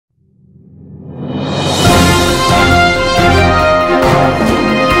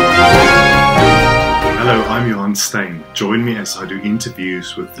unstained. Join me as I do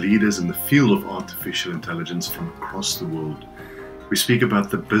interviews with leaders in the field of artificial intelligence from across the world. We speak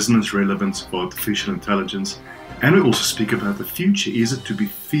about the business relevance of artificial intelligence, and we also speak about the future. Is it to be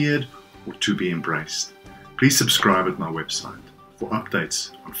feared or to be embraced? Please subscribe at my website for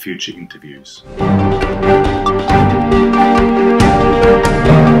updates on future interviews.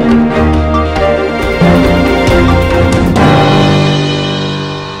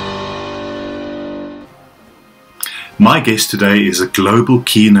 My guest today is a global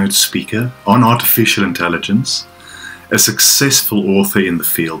keynote speaker on artificial intelligence, a successful author in the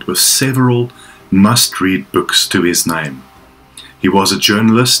field with several must-read books to his name. He was a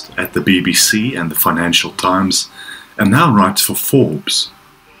journalist at the BBC and the Financial Times and now writes for Forbes.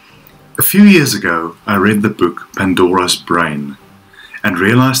 A few years ago, I read the book Pandora's Brain and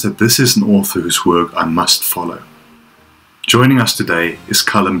realized that this is an author whose work I must follow. Joining us today is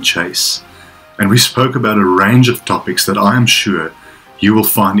Calum Chace, and we spoke about a range of topics that I am sure you will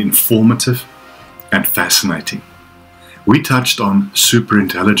find informative and fascinating. We touched on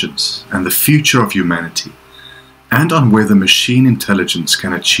superintelligence and the future of humanity, and on whether machine intelligence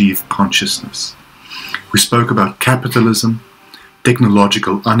can achieve consciousness. We spoke about capitalism,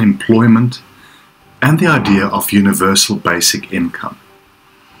 technological unemployment, and the idea of universal basic income.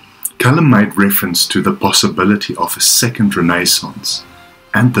 Calum made reference to the possibility of a second renaissance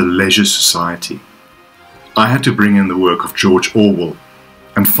and the leisure society. I had to bring in the work of George Orwell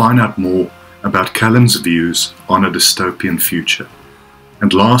and find out more about Calum's views on a dystopian future.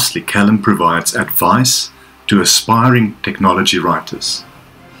 And lastly, Calum provides advice to aspiring technology writers.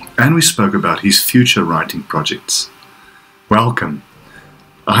 And we spoke about his future writing projects. Welcome.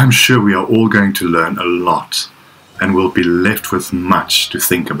 I'm sure we are all going to learn a lot and will be left with much to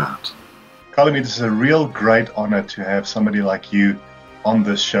think about. Calum, it is a real great honor to have somebody like you on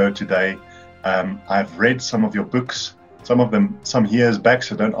this show today. I've read some of your books, some of them some years back,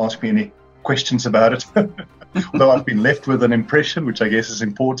 so don't ask me any questions about it. Although I've been left with an impression, which I guess is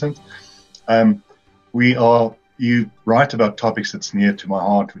important. You write about topics that's near to my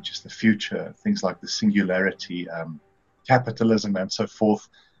heart, which is the future, things like the singularity, capitalism, and so forth.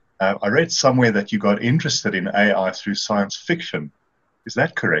 I read somewhere that you got interested in AI through science fiction. Is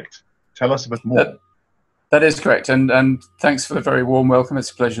that correct? Tell us a bit more. That is correct, and thanks for the very warm welcome.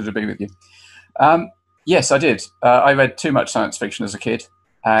 It's a pleasure to be with you. Yes, I did. I read too much science fiction as a kid,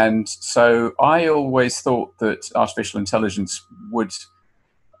 and so I always thought that artificial intelligence would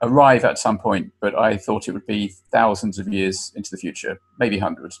arrive at some point, but I thought it would be thousands of years into the future, maybe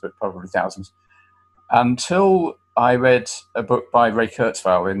hundreds, but probably thousands, until I read a book by Ray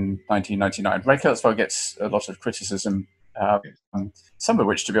Kurzweil in 1999. Ray Kurzweil gets a lot of criticism, some of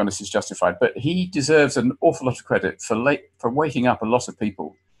which, to be honest, is justified, but he deserves an awful lot of credit for waking up a lot of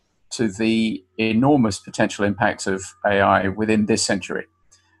people to the enormous potential impact of AI within this century.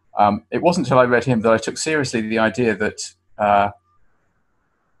 It wasn't until I read him that I took seriously the idea that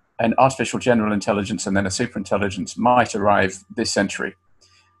an artificial general intelligence and then a superintelligence might arrive this century.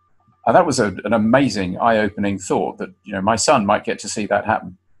 And that was an amazing, eye-opening thought that, you know, my son might get to see that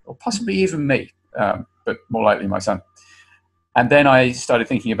happen, or possibly even me, but more likely my son. And then I started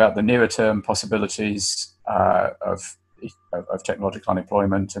thinking about the nearer term possibilities of technological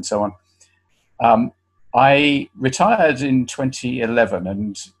unemployment and so on. I retired in 2011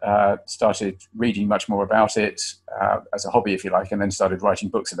 and started reading much more about it as a hobby, if you like, and then started writing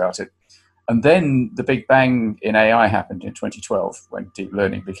books about it. And then the big bang in AI happened in 2012 when deep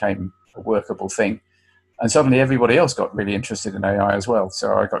learning became a workable thing. And suddenly everybody else got really interested in AI as well.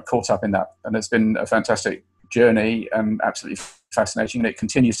 So I got caught up in that. And it's been a fantastic journey and absolutely fascinating, and it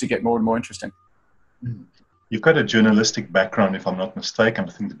continues to get more and more interesting. You've got a journalistic background, if I'm not mistaken.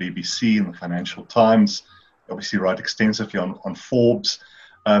 I think the BBC and the Financial Times. You obviously write extensively on Forbes.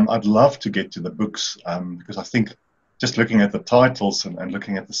 I'd love to get to the books because I think just looking at the titles and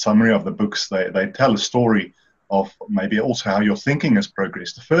looking at the summary of the books, they tell a story of maybe also how your thinking has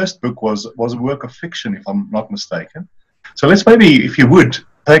progressed. The first book was a work of fiction, if I'm not mistaken. So let's maybe, if you would,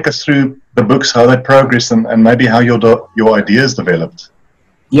 take us through the books, how they progressed, and maybe how your ideas developed.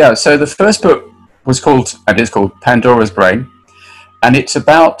 Yeah, so the first book is called Pandora's Brain, and it's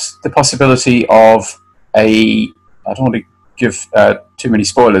about the possibility of I don't want to give too many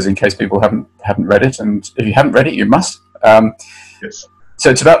spoilers in case people haven't read it, and if you haven't read it, you must. Yes. So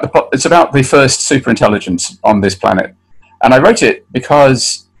it's about the first superintelligence on this planet, and I wrote it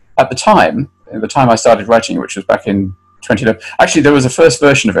because at the time I started writing it, which was back in 2011. Actually, there was a first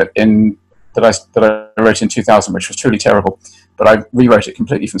version of it that I wrote in 2000, which was truly terrible. But I rewrote it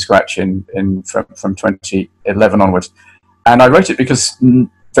completely from scratch from 2011 onwards. And I wrote it because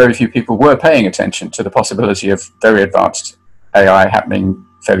very few people were paying attention to the possibility of very advanced AI happening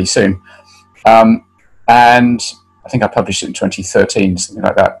fairly soon. And I think I published it in 2013, something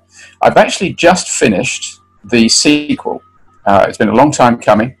like that. I've actually just finished the sequel. It's been a long time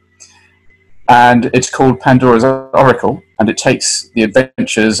coming, and it's called Pandora's Oracle, and it takes the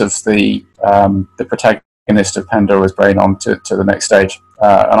adventures of the protagonist of Pandora's brain on to the next stage.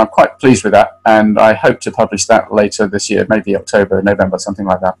 And I'm quite pleased with that, and I hope to publish that later this year, maybe October, November, something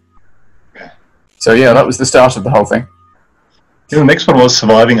like that. So yeah, that was the start of the whole thing. Yeah, the next one was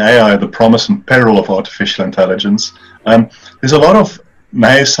Surviving AI, the Promise and Peril of Artificial Intelligence. There's a lot of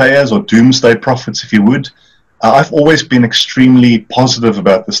naysayers or doomsday prophets, if you would. I've always been extremely positive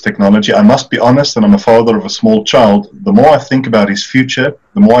about this technology. I must be honest, and I'm a father of a small child. The more I think about his future,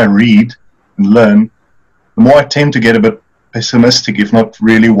 the more I read and learn, the more I tend to get a bit pessimistic, if not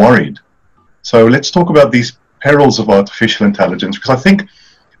really worried. So let's talk about these perils of artificial intelligence, because I think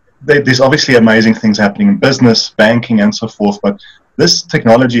there's obviously amazing things happening in business, banking, and so forth, but this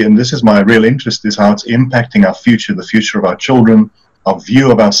technology, and this is my real interest, is how it's impacting our future, the future of our children, our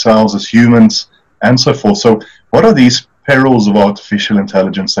view of ourselves as humans, and so forth. So what are these perils of artificial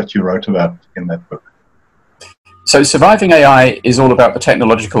intelligence that you wrote about in that book? So Surviving AI is all about the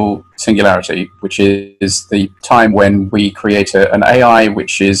technological singularity, which is the time when we create an AI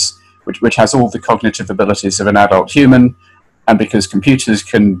which has all the cognitive abilities of an adult human, and because computers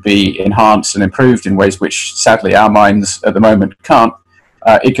can be enhanced and improved in ways which sadly our minds at the moment can't,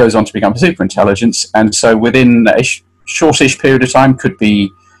 it goes on to become superintelligence. And so within a shortish period of time, could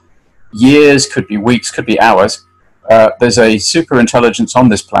be years, could be weeks, could be hours, there's a superintelligence on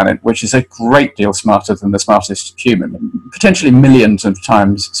this planet which is a great deal smarter than the smartest human, potentially millions of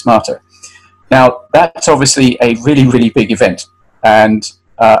times smarter. Now, that's obviously a really, really big event. And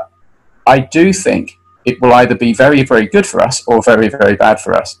I do think it will either be very, very good for us or very, very bad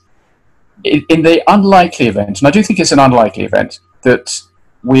for us. In the unlikely event, and I do think it's an unlikely event, that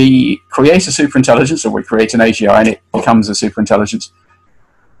we create a superintelligence or we create an AGI and it becomes a superintelligence.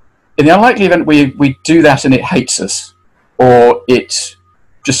 In the unlikely event we do that and it hates us, or it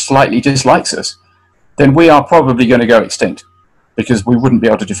just slightly dislikes us, then we are probably going to go extinct, because we wouldn't be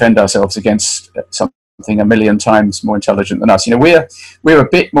able to defend ourselves against something a million times more intelligent than us. You know, we're a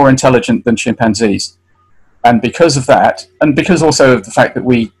bit more intelligent than chimpanzees. And because of that, and because also of the fact that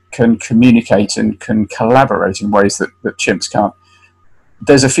we can communicate and can collaborate in ways that chimps can't,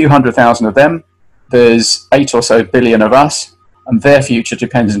 there's a few 100,000 of them, there's 8 or so billion of us, and their future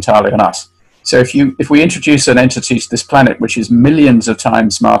depends entirely on us. So if we introduce an entity to this planet which is millions of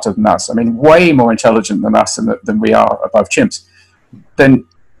times smarter than us, I mean way more intelligent than us than we are above chimps, then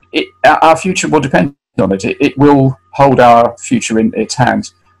our future will depend on it. It will hold our future in its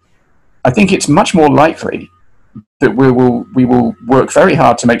hands. I think it's much more likely that we will work very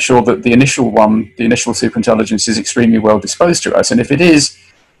hard to make sure that the initial superintelligence is extremely well disposed to us. And if it is,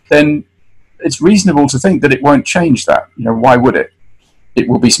 then it's reasonable to think that it won't change that. You know, why would it? It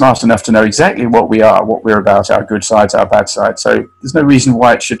will be smart enough to know exactly what we are, what we're about, our good sides, our bad sides. So there's no reason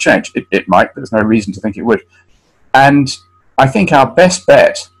why it should change. It might, but there's no reason to think it would. And I think our best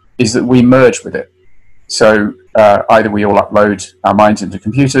bet is that we merge with it. So either we all upload our minds into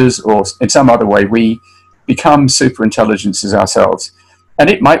computers, or in some other way we become superintelligences ourselves. And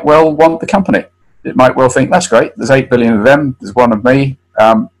it might well want the company. It might well think, that's great, there's 8 billion of them, there's one of me,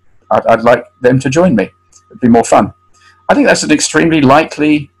 I'd like them to join me. It'd be more fun. I think that's an extremely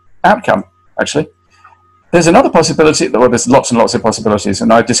likely outcome, actually. There's another possibility, well, there's lots and lots of possibilities,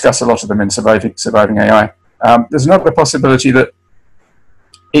 and I discuss a lot of them in Surviving AI. There's another possibility that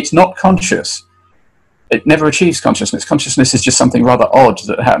it's not conscious. It never achieves consciousness. Consciousness is just something rather odd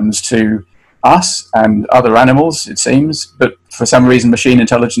that happens to us and other animals, it seems, but for some reason machine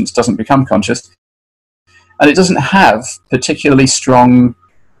intelligence doesn't become conscious. And it doesn't have particularly strong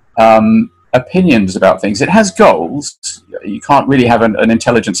opinions about things. It has goals. You can't really have an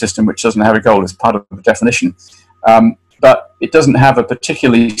intelligent system which doesn't have a goal as part of the definition. But it doesn't have a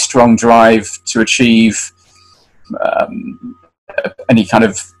particularly strong drive to achieve any kind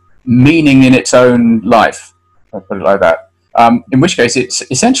of meaning in its own life, I'll put it like that. In which case it's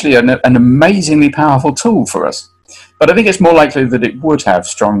essentially an amazingly powerful tool for us. But I think it's more likely that it would have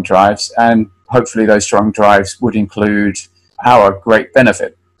strong drives, and hopefully those strong drives would include our great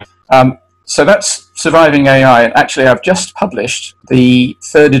benefit. So that's Surviving AI. Actually, I've just published the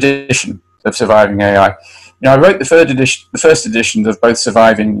 3rd edition of Surviving AI. You know, I wrote the first edition of both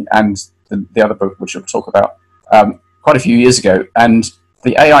Surviving and the other book, which I'll talk about, quite a few years ago. And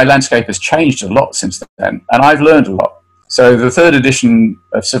the AI landscape has changed a lot since then, and I've learned a lot. So the 3rd edition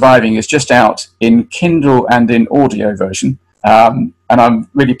of Surviving is just out in Kindle and in audio version. And I'm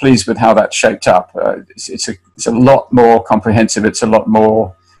really pleased with how that's shaped up. It's a lot more comprehensive. It's a lot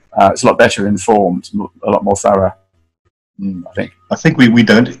more. It's a lot better informed. A lot more thorough. I think. I think we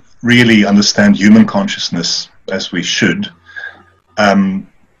don't really understand human consciousness as we should.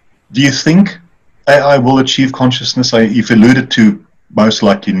 Do you think AI will achieve consciousness? You've alluded to most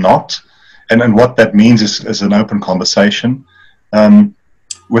likely not, and what that means is an open conversation.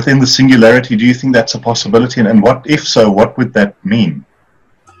 Within the singularity, do you think that's a possibility? And what, if so, what would that mean?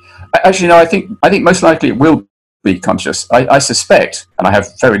 Actually, no. I think most likely it will be conscious. I suspect, and I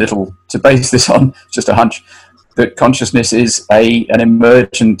have very little to base this on, just a hunch, that consciousness is an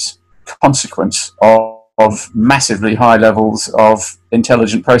emergent consequence of massively high levels of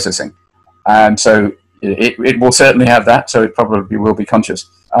intelligent processing, and so it will certainly have that. So it probably will be conscious.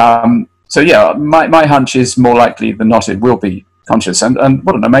 So yeah, my hunch is more likely than not it will be conscious, and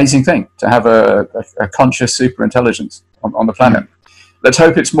what an amazing thing to have a conscious superintelligence on the planet. Let's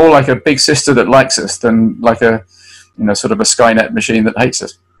hope it's more like a big sister that likes us than like a sort of a Skynet machine that hates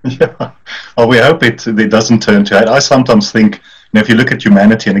us. Yeah. Well, we hope it doesn't turn to it. I sometimes think, if you look at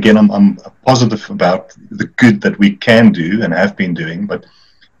humanity, and again, I'm positive about the good that we can do and have been doing, but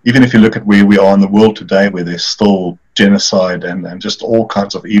even if you look at where we are in the world today, where there's still genocide and just all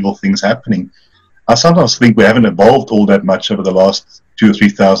kinds of evil things happening, I sometimes think we haven't evolved all that much over the last 2,000 or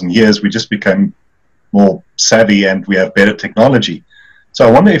 3,000 years. We just became more savvy and we have better technology. So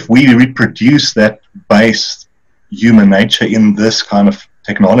I wonder if we reproduce that base human nature in this kind of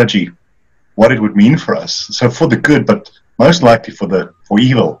technology, what it would mean for us. So for the good, but most likely for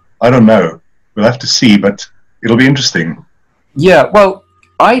evil. I don't know. We'll have to see, but it'll be interesting. Yeah, well,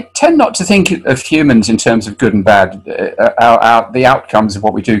 I tend not to think of humans in terms of good and bad. The outcomes of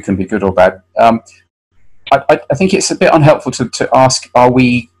what we do can be good or bad. I think it's a bit unhelpful to ask, are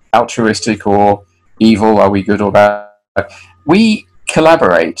we altruistic or evil? Are we good or bad? We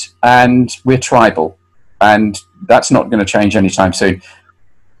collaborate and we're tribal, and that's not going to change anytime soon.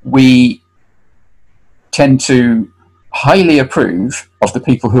 We tend to highly approve of the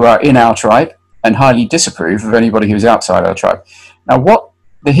people who are in our tribe and highly disapprove of anybody who's outside our tribe. Now, what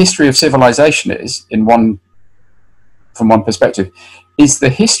the history of civilization is, from one perspective, is the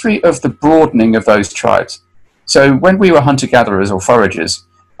history of the broadening of those tribes. So when we were hunter-gatherers or foragers,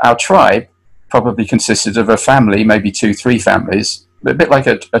 our tribe probably consisted of a family, maybe 2-3 families, a bit like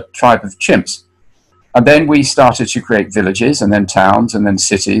a tribe of chimps. And then we started to create villages, and then towns, and then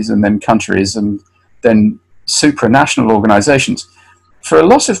cities, and then countries, and then supranational organizations. For a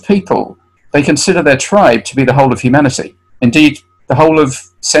lot of people, they consider their tribe to be the whole of humanity. Indeed, the whole of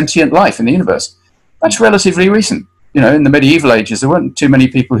sentient life in the universe. That's relatively recent. In the medieval ages, there weren't too many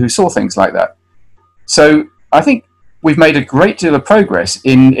people who saw things like that. So I think we've made a great deal of progress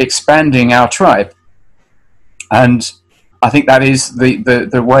in expanding our tribe. And I think that is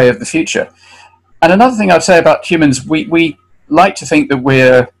the way of the future. And another thing I'd say about humans, we like to think that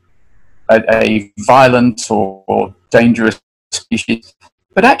we're a violent or dangerous species.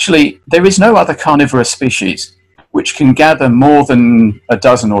 But actually, there is no other carnivorous species which can gather more than a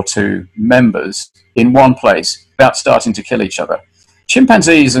dozen or two members in one place without starting to kill each other.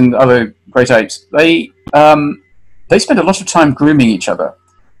 Chimpanzees and other great apes, they spend a lot of time grooming each other.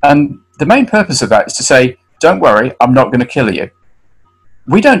 And the main purpose of that is to say, don't worry, I'm not going to kill you.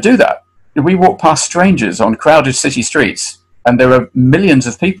 We don't do that. We walk past strangers on crowded city streets, and there are millions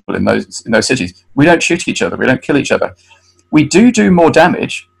of people in those cities. We don't shoot each other. We don't kill each other. We do more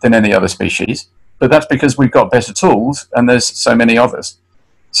damage than any other species, but that's because we've got better tools and there's so many of us.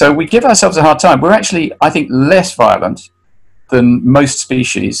 So we give ourselves a hard time. We're actually, I think, less violent than most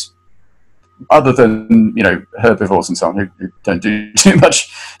species, other than herbivores and so on, who don't do too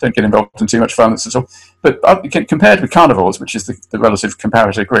much, don't get involved in too much violence at all. But compared with carnivores, which is the relative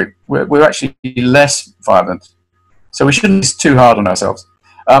comparator group, we're actually less violent. So we shouldn't be too hard on ourselves.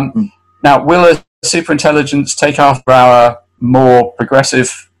 Now, will a superintelligence take after our more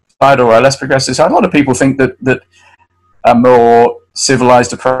progressive side or our less progressive side? A lot of people think that a more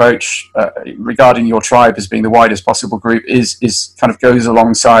civilized approach regarding your tribe as being the widest possible group is kind of goes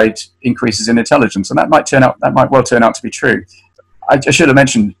alongside increases in intelligence, and that might well turn out to be true. I should have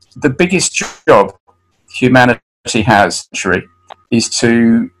mentioned the biggest job humanity has is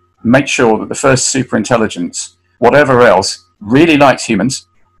to make sure that the first superintelligence, whatever else, really likes humans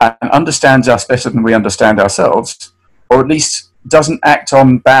and understands us better than we understand ourselves, or at least doesn't act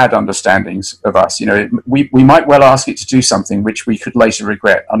on bad understandings of us. We might well ask it to do something which we could later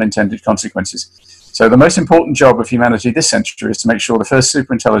regret, unintended consequences. So the most important job of humanity this century is to make sure the first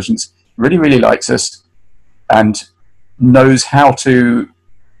superintelligence really, really likes us and knows how to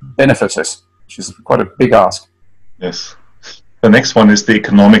benefit us, which is quite a big ask. Yes. The next one is the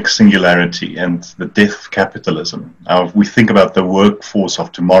economic singularity and the death of capitalism. We think about the workforce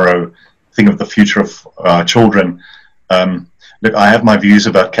of tomorrow, think of the future of our children. Look, I have my views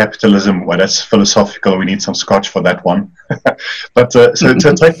about capitalism. Well, that's philosophical. We need some scotch for that one. But so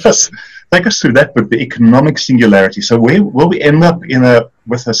to take us through that book, the economic singularity. So where will we end up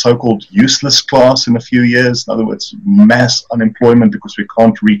with a so-called useless class in a few years? In other words, mass unemployment because we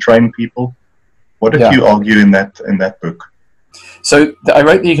can't retrain people. What did you argue in that book? So I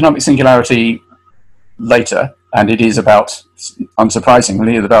wrote the economic singularity later, and it is about,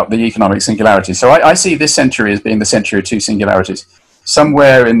 unsurprisingly, about the economic singularity. So I see this century as being the century of two singularities.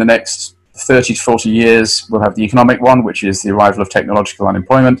 Somewhere in the next 30 to 40 years, we'll have the economic one, which is the arrival of technological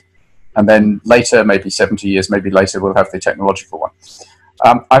unemployment. And then later, maybe 70 years, maybe later, we'll have the technological one.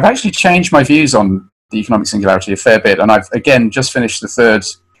 I've actually changed my views on the economic singularity a fair bit. And I've, again, just finished the third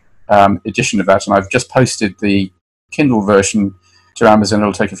edition of that. And I've just posted the Kindle version to Amazon.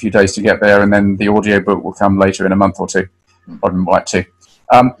 It'll take a few days to get there. And then the audiobook will come later in a month or two. Probably more like two.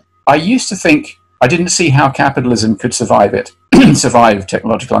 I used to think I didn't see how capitalism could survive survive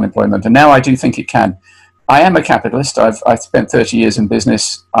technological unemployment. And now I do think it can. I am a capitalist. I've spent 30 years in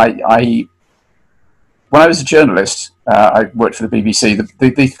business. When I was a journalist, I worked for the BBC.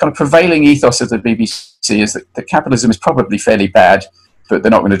 The kind of prevailing ethos of the BBC is that capitalism is probably fairly bad, but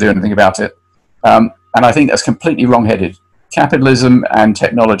they're not going to do anything about it. And I think that's completely wrong-headed. Capitalism and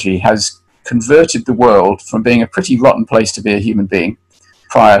technology has converted the world from being a pretty rotten place to be a human being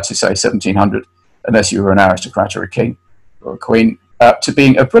prior to, say, 1700, unless you were an aristocrat or a king or a queen, to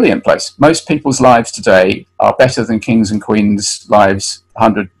being a brilliant place. Most people's lives today are better than kings and queens' lives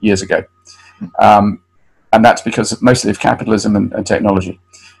 100 years ago. And that's because mostly of capitalism and technology.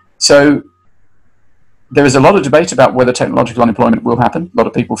 So there is a lot of debate about whether technological unemployment will happen. A lot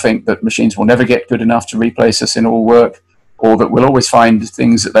of people think that machines will never get good enough to replace us in all work, or that we'll always find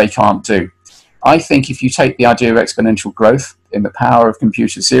things that they can't do. I think if you take the idea of exponential growth in the power of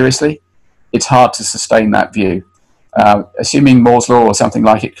computers seriously, it's hard to sustain that view. Assuming Moore's law or something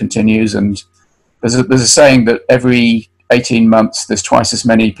like it continues, and there's a saying that every 18 months there's twice as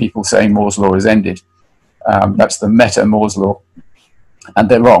many people saying Moore's law has ended. That's the meta Moore's law. And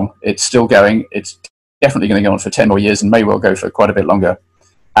they're wrong. It's still going. It's definitely going to go on for 10 more years and may well go for quite a bit longer.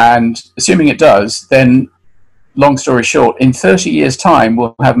 And assuming it does, then long story short, in 30 years' time,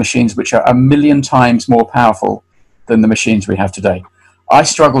 we'll have machines which are 1 million times more powerful than the machines we have today. I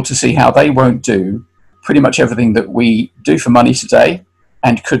struggle to see how they won't do pretty much everything that we do for money today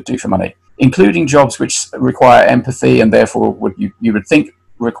and could do for money, including jobs which require empathy and therefore you would think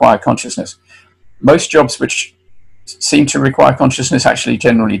require consciousness. Most jobs which seem to require consciousness actually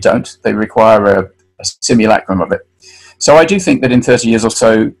generally don't. They require a simulacrum of it. So I do think that in 30 years or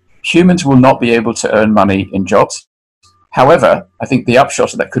so, humans will not be able to earn money in jobs. However, I think the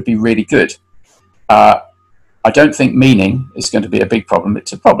upshot of that could be really good. I don't think meaning is going to be a big problem.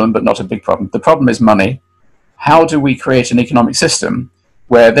 It's a problem, but not a big problem. The problem is money. How do we create an economic system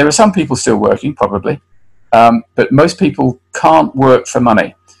where there are some people still working, probably, but most people can't work for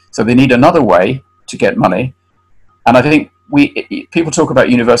money. So they need another way to get money. And I think people talk about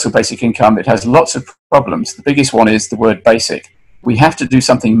universal basic income. It has lots of problems. The biggest one is the word basic. We have to do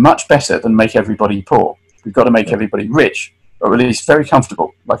something much better than make everybody poor. We've got to make everybody rich, or at least very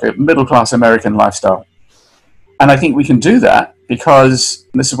comfortable, like a middle-class American lifestyle. And I think we can do that because,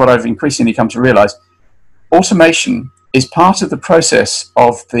 and this is what I've increasingly come to realize, automation is part of the process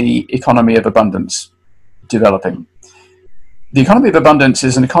of the economy of abundance developing. The economy of abundance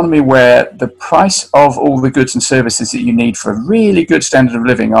is an economy where the price of all the goods and services that you need for a really good standard of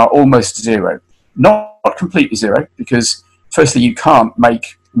living are almost zero. Not completely zero, because firstly, you can't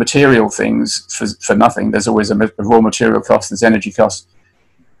make material things for nothing. There's always a raw material cost, there's energy cost.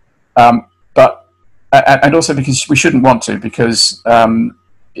 And also because we shouldn't want to, because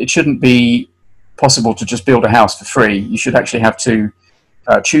it shouldn't be possible to just build a house for free. You should actually have to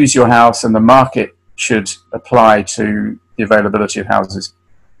choose your house, and the market should apply to the availability of houses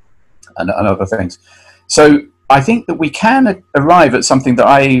and other things. So I think that we can arrive at something that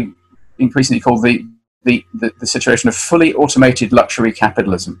I increasingly call the situation of fully automated luxury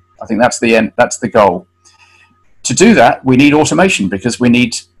capitalism. I think that's the end. That's the goal. To do that, we need automation, because we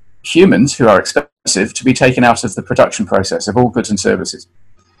need humans who are expensive to be taken out of the production process of all goods and services.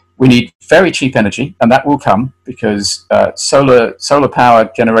 We need very cheap energy, and that will come because solar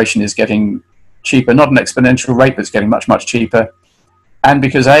power generation is getting cheaper, not an exponential rate, but it's getting much, much cheaper. And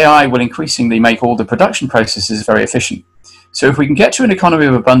because AI will increasingly make all the production processes very efficient. So if we can get to an economy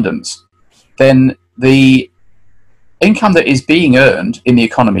of abundance, then the income that is being earned in the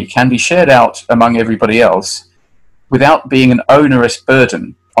economy can be shared out among everybody else without being an onerous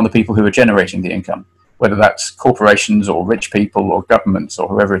burden on the people who are generating the income, whether that's corporations or rich people or governments or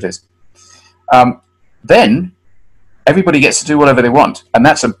whoever it is. Then everybody gets to do whatever they want. And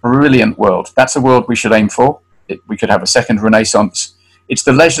that's a brilliant world. That's a world we should aim for. We could have a second Renaissance. It's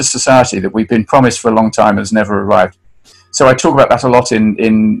the leisure society that we've been promised for a long time has never arrived. So I talk about that a lot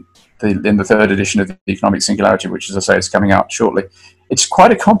in the third edition of The Economic Singularity, which, as I say, is coming out shortly. It's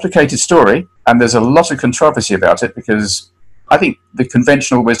quite a complicated story, and there's a lot of controversy about it, because I think the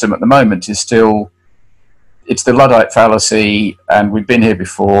conventional wisdom at the moment is still, it's the Luddite fallacy, and we've been here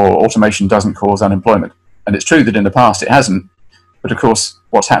before, automation doesn't cause unemployment. And it's true that in the past it hasn't, but of course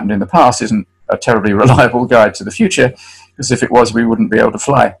what's happened in the past isn't a terribly reliable guide to the future, because if it was, we wouldn't be able to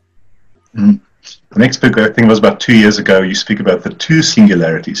fly. Mm. The next book, I think, was about 2 years ago. You speak about the two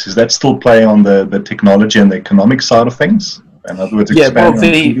singularities. Is that still playing on the technology and the economic side of things? In other words, expanding on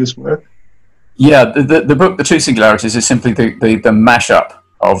previous work? Yeah, the book, The Two Singularities, is simply the mashup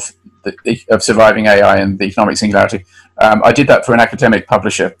of surviving AI and the economic singularity. I did that for an academic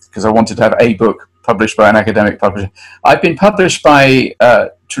publisher because I wanted to have a book published by an academic publisher. I've been published by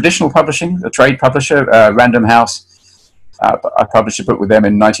traditional publishing, a trade publisher, Random House. I published a book with them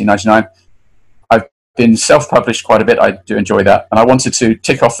in 1999. I've been self-published quite a bit. I do enjoy that. And I wanted to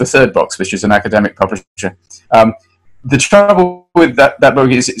tick off the third box, which is an academic publisher. The trouble with that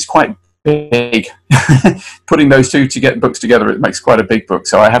book is it's quite big. Putting those two books together, it makes quite a big book.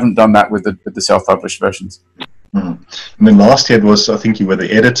 So I haven't done that with the self-published versions. Mm. And then last year was, I think you were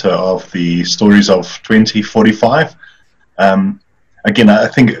the editor of the Stories of 2045. Again, I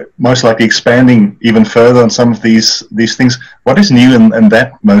think most likely expanding even further on some of these things. What is new in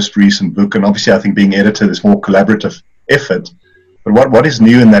that most recent book? And obviously, I think being editor, there's more collaborative effort. But what is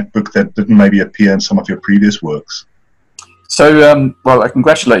new in that book that didn't maybe appear in some of your previous works? So, well, I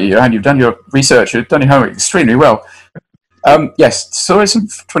congratulate you, Johan. You've done your research. You've done your homework extremely well. Yes, Stories of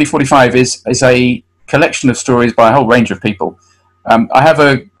 2045 is a collection of stories by a whole range of people. I have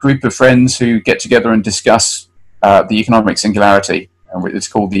a group of friends who get together and discuss the economic singularity, and it's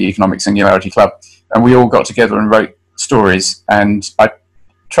called the Economic Singularity Club. And we all got together and wrote stories, and I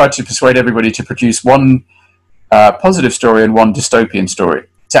tried to persuade everybody to produce one positive story and one dystopian story.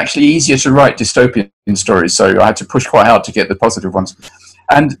 It's actually easier to write dystopian stories, so I had to push quite hard to get the positive ones.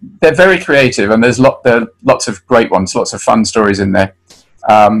 And they're very creative, and there are lots of great ones, lots of fun stories in there.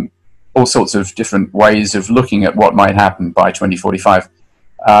 All sorts of different ways of looking at what might happen by 2045.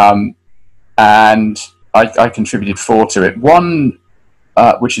 And I contributed 4 to it. One,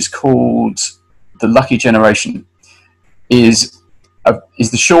 which is called The Lucky Generation, is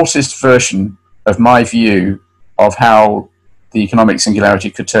the shortest version of my view of how the economic singularity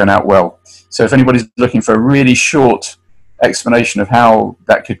could turn out well. So if anybody's looking for a really short explanation of how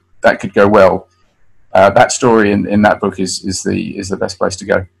that could go well, that story in that book is the best place to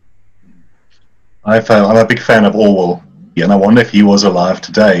go. I'm a big fan of Orwell, and I wonder if he was alive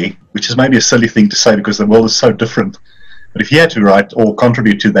today, which is maybe a silly thing to say because the world is so different. But if he had to write or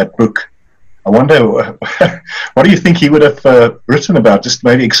contribute to that book, I wonder, what do you think he would have written about? Just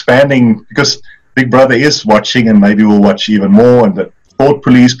maybe expanding, because Big Brother is watching, and maybe we'll watch even more, and the thought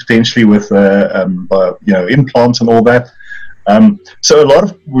police potentially with implants and all that. So a lot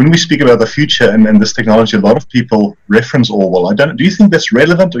of, when we speak about the future and this technology, a lot of people reference Orwell. Do you think that's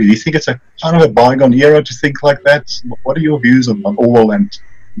relevant, or do you think it's a kind of a bygone era to think like that? What are your views on Orwell and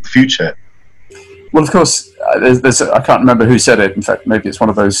the future? Well, of course, I can't remember who said it. In fact, maybe it's one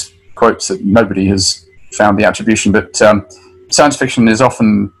of those quotes that nobody has found the attribution, but science fiction is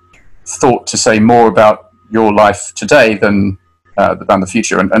often thought to say more about your life today than the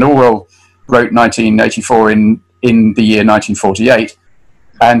future. And Orwell wrote 1984 in the year 1948,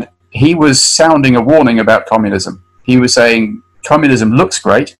 and he was sounding a warning about communism. He was saying communism looks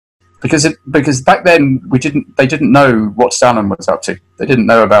great because back then they didn't know what Stalin was up to. They didn't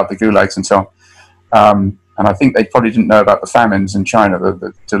know about the gulags and so on, and I think they probably didn't know about the famines in China,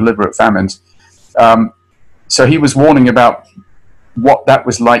 the deliberate famines. So he was warning about what that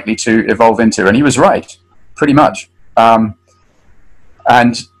was likely to evolve into, and he was right, pretty much. And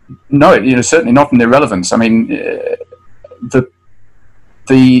no, certainly not an irrelevance. I mean,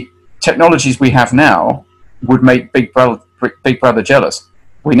 the technologies we have now would make Big Brother jealous.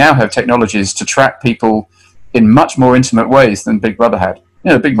 We now have technologies to track people in much more intimate ways than Big Brother had.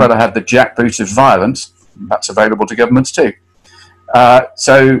 Big Brother had the jackboot of violence. That's available to governments too.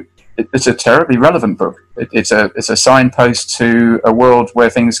 So it's a terribly relevant book. It's a signpost to a world where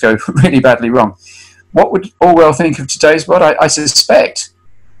things go really badly wrong. What would Orwell think of today's world? I suspect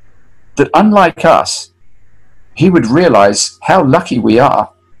that unlike us, he would realize how lucky we are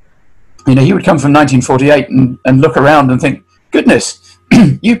you know, he would come from 1948 and look around and think, goodness,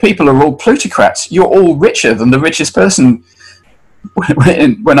 you people are all plutocrats. You're all richer than the richest person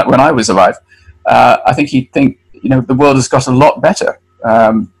when I was alive. I think he'd think, you know, the world has got a lot better.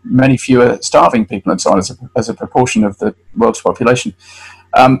 Many fewer starving people and so on as a proportion of the world's population.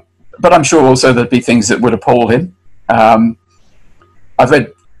 But I'm sure also there'd be things that would appall him. I've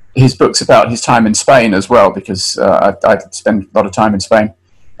read his books about his time in Spain as well, because I'd spent a lot of time in Spain.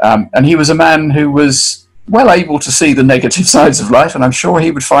 And he was a man who was well able to see the negative sides of life, and I'm sure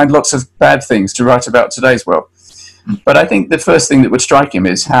he would find lots of bad things to write about today's world. But I think the first thing that would strike him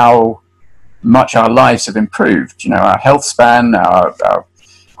is how much our lives have improved. You know, our health span, our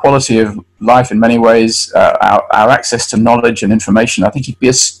quality of life in many ways, our access to knowledge and information. I think he'd be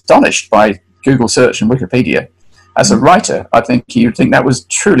astonished by Google search and Wikipedia. As a writer, I think you'd think that was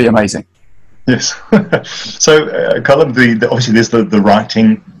truly amazing. Yes. So, Calum, obviously there's the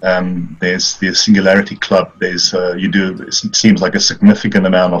writing, there's the Singularity Club, there's you do, it seems like a significant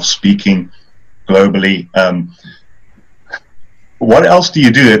amount of speaking globally. What else do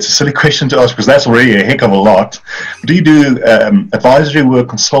you do? It's a silly question to ask because that's already a heck of a lot. Do you do advisory work,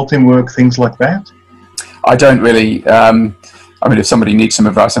 consulting work, things like that? I don't really. I mean, if somebody needs some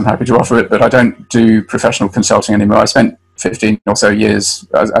advice, I'm happy to offer it, but I don't do professional consulting anymore. I spent 15 or so years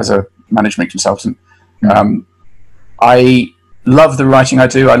as a management consultant. I love the writing I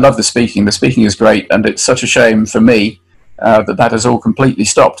do. I love the speaking. The speaking is great, and it's such a shame for me that has all completely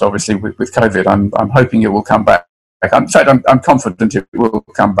stopped, obviously, with COVID. I'm hoping it will come back. In fact, I'm confident it will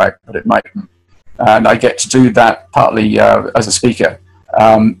come back, but it might. And I get to do that partly as a speaker.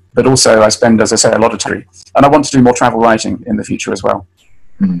 But also I spend, as I say, a lot of time. And I want to do more travel writing in the future as well.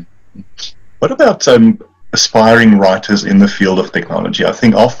 What about aspiring writers in the field of technology? I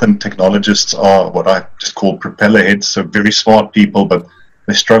think often technologists are what I just call propeller heads, so very smart people, but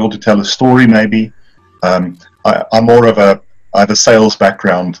they struggle to tell a story maybe. I'm more of I have a sales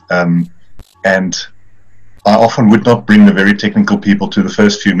background, and I often would not bring the very technical people to the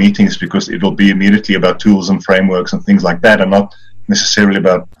first few meetings because it will be immediately about tools and frameworks and things like that, and not necessarily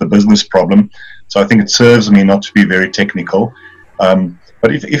about the business problem. So I think it serves me not to be very technical.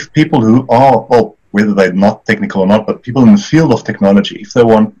 But if people who are, well, whether they're not technical or not, but people in the field of technology,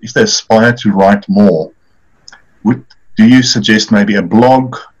 if they aspire to write more, do you suggest maybe a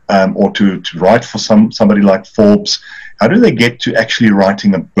blog or to write for somebody like Forbes? How do they get to actually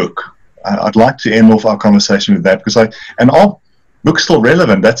writing a book? I'd like to end off our conversation with that because are books still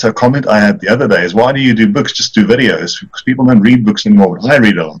relevant? That's a comment I had the other day, is why do you do books? Just do videos, because people don't read books anymore, but I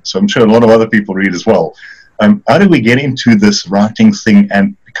read a lot, so I'm sure a lot of other people read as well. How do we get into this writing thing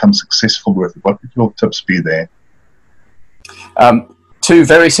and become successful with it? What would your tips be there? Two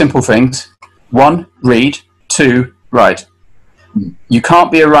very simple things. One, read. Two, write. You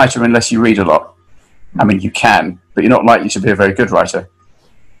can't be a writer unless you read a lot. I mean, you can, but you're not likely to be a very good writer.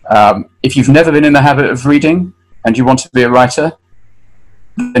 If you've never been in the habit of reading and you want to be a writer,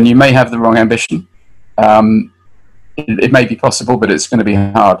 then you may have the wrong ambition. It may be possible, but it's going to be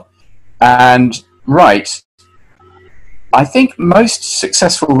hard. And write. I think most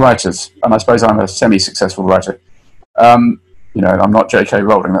successful writers, and I suppose I'm a semi-successful writer, you know, I'm not J.K.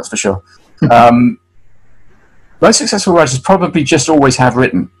 Rowling, that's for sure. Most successful writers probably just always have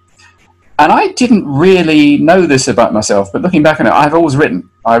written. And I didn't really know this about myself, but looking back on it, I've always written.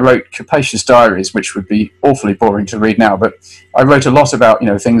 I wrote capacious diaries, which would be awfully boring to read now, but I wrote a lot about, you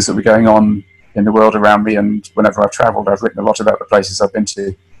know, things that were going on in the world around me, and whenever I've travelled, I've written a lot about the places I've been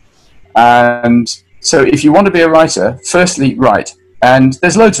to. And so if you want to be a writer, firstly, write. And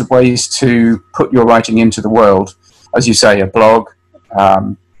there's loads of ways to put your writing into the world. As you say, a blog,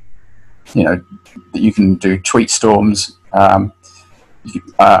 you know, you can do tweet storms.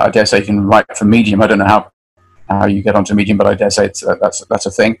 I dare say you can write for Medium. I don't know how you get onto Medium, but I dare say that's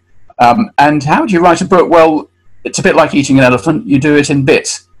a thing. And how do you write a book? Well, it's a bit like eating an elephant. You do it in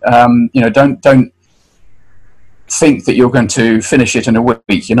bits. You know, don't think that you're going to finish it in a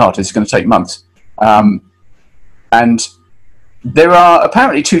week. You're not. It's going to take months. And there are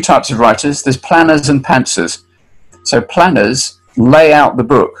apparently two types of writers. There's planners and pantsers. So planners lay out the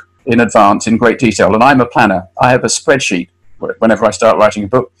book in advance in great detail, and I'm a planner. I have a spreadsheet whenever I start writing a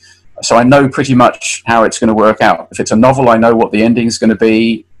book, so I know pretty much how it's going to work out. If it's a novel, I know what the ending is going to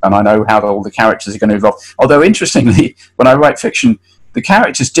be, and I know how all the characters are going to evolve. Although, interestingly, when I write fiction, the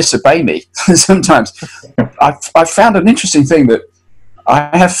characters disobey me sometimes. I've found an interesting thing that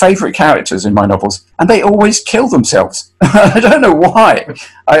I have favourite characters in my novels, and they always kill themselves. I don't know why.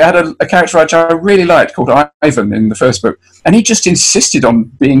 I had a character which I really liked called Ivan in the first book, and he just insisted on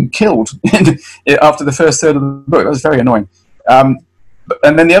being killed after the first third of the book. That was very annoying.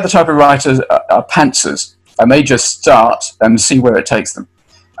 And then the other type of writers are pantsers, and they just start and see where it takes them.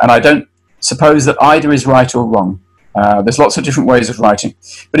 And I don't suppose that either is right or wrong. There's lots of different ways of writing.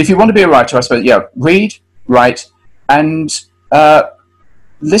 But if you want to be a writer, I suppose, yeah, read, write, and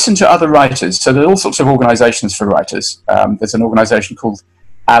listen to other writers. So there are all sorts of organizations for writers. There's an organization called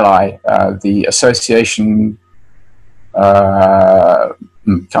Ally, the Association,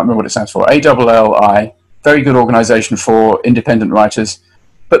 can't remember what it stands for, ALLI, very good organization for independent writers.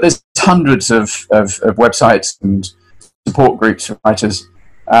 But there's hundreds of websites and support groups for writers.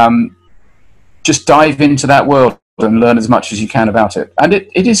 Just dive into that world and learn as much as you can about it. And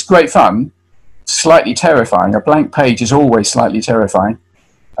it is great fun, slightly terrifying. A blank page is always slightly terrifying.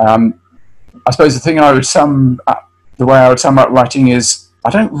 I suppose the way I would sum up writing is,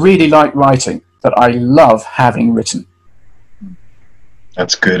 I don't really like writing, but I love having written.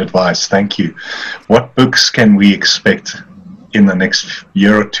 That's good advice. Thank you. What books can we expect in the next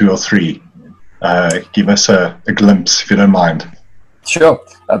year or two or three? Give us a glimpse, if you don't mind. Sure.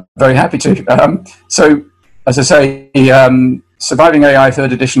 Very happy to. So, as I say, Surviving AI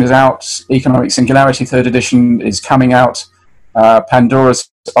 3rd edition is out. Economic Singularity 3rd edition is coming out.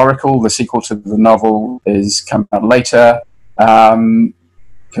 Pandora's Oracle, the sequel to the novel, is coming out later,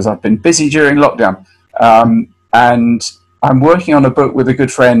 because I've been busy during lockdown. And I'm working on a book with a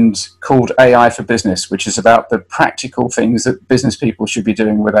good friend called AI for Business, which is about the practical things that business people should be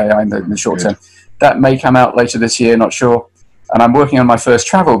doing with AI in the short term. That may come out later this year, not sure. And I'm working on my first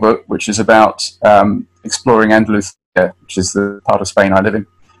travel book, which is about exploring Andalusia, which is the part of Spain I live in.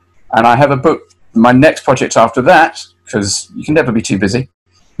 And I have a book, my next project after that, because you can never be too busy,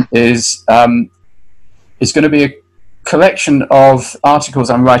 is going to be a collection of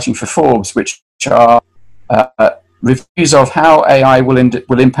articles I'm writing for Forbes, which are reviews of how AI will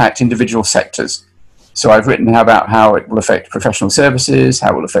impact individual sectors. So I've written about how it will affect professional services,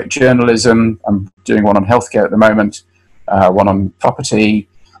 how it will affect journalism. I'm doing one on healthcare at the moment, one on property.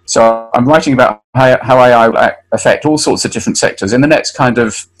 So I'm writing about how AI will affect all sorts of different sectors in the next kind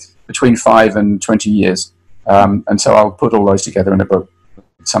of between 5 and 20 years. And so I'll put all those together in a book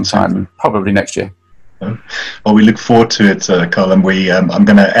sometime, probably next year. Well, we look forward to it, Calum. I'm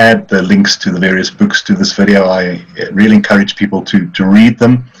going to add the links to the various books to this video. I really encourage people to read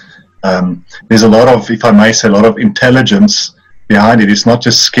them. There's a lot of, if I may say, a lot of intelligence behind it. It's not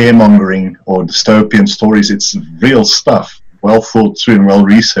just scaremongering or dystopian stories. It's real stuff, well thought through and well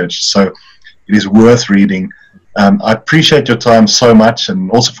researched. So it is worth reading. I appreciate your time so much, and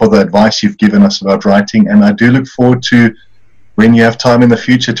also for the advice you've given us about writing. And I do look forward to when you have time in the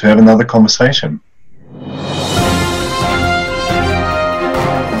future to have another conversation.